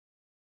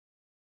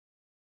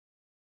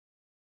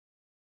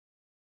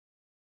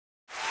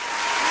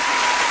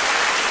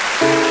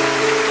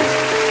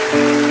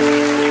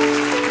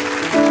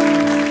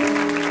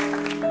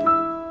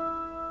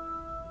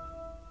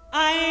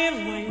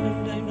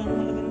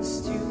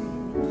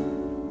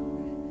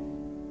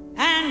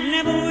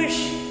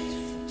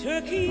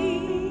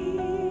Alberquque.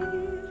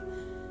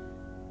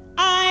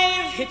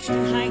 I've hitched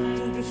and hiked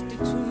and drifted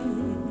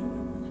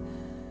too,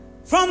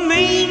 from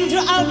Maine to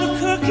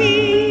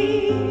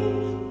Alberquque.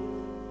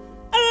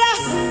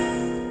 Alas,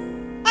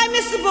 I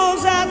miss the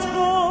bullseye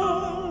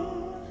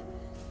ball,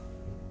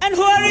 and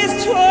where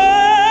is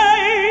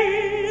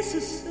twice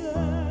as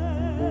sad.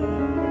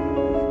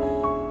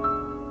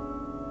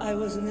 I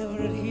was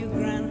never at Hugh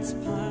Grant's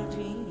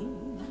party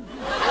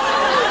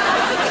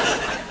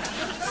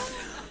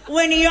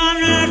when he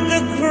honored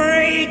the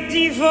great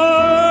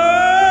divide.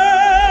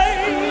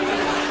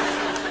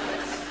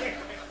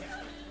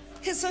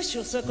 His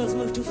social circles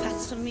move too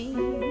fast for me.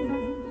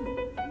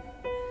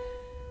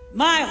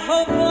 My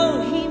whole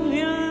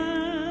Bohemia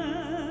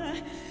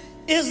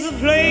is the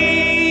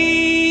place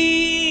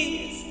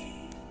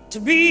to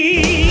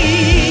be.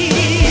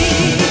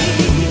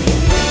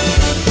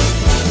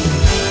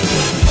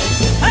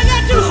 I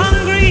got too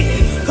hungry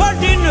for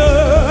dinner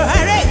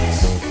at 8.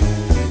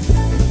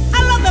 I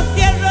love the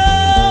theater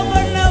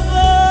but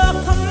never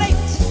come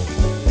late.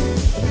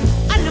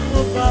 I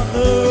never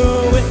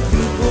bother with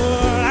people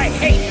I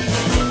hate.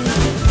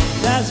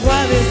 That's why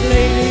this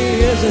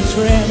lady is a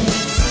tramp.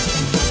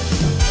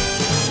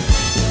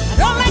 I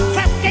don't like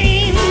crap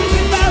games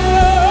with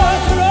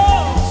barrels or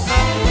rolls.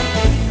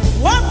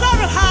 Won't go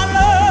to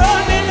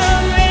Harlem in a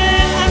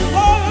man and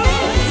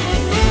boys.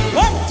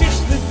 Won't teach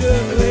the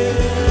girls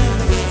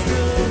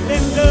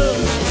them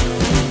girls.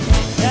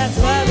 That's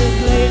why this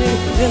lady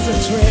is a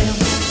tramp.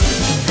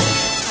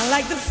 I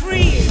like the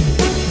free,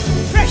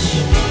 fresh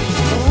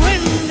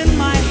wind in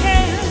my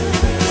hair,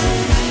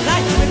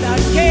 life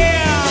without care.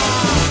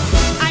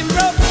 I'm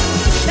broke,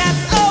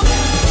 that's oak.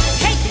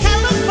 Hate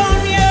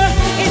California,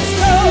 it's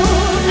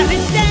cold and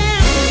it's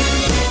damp.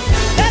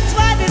 That's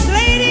why this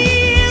lady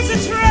is a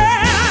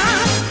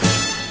tramp.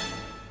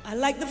 I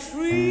like the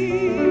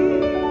free,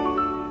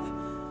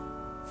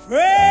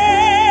 fresh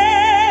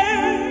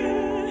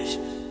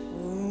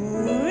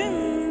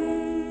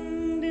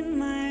wind in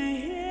my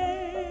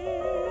hair,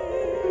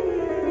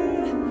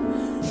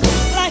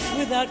 life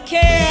without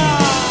care.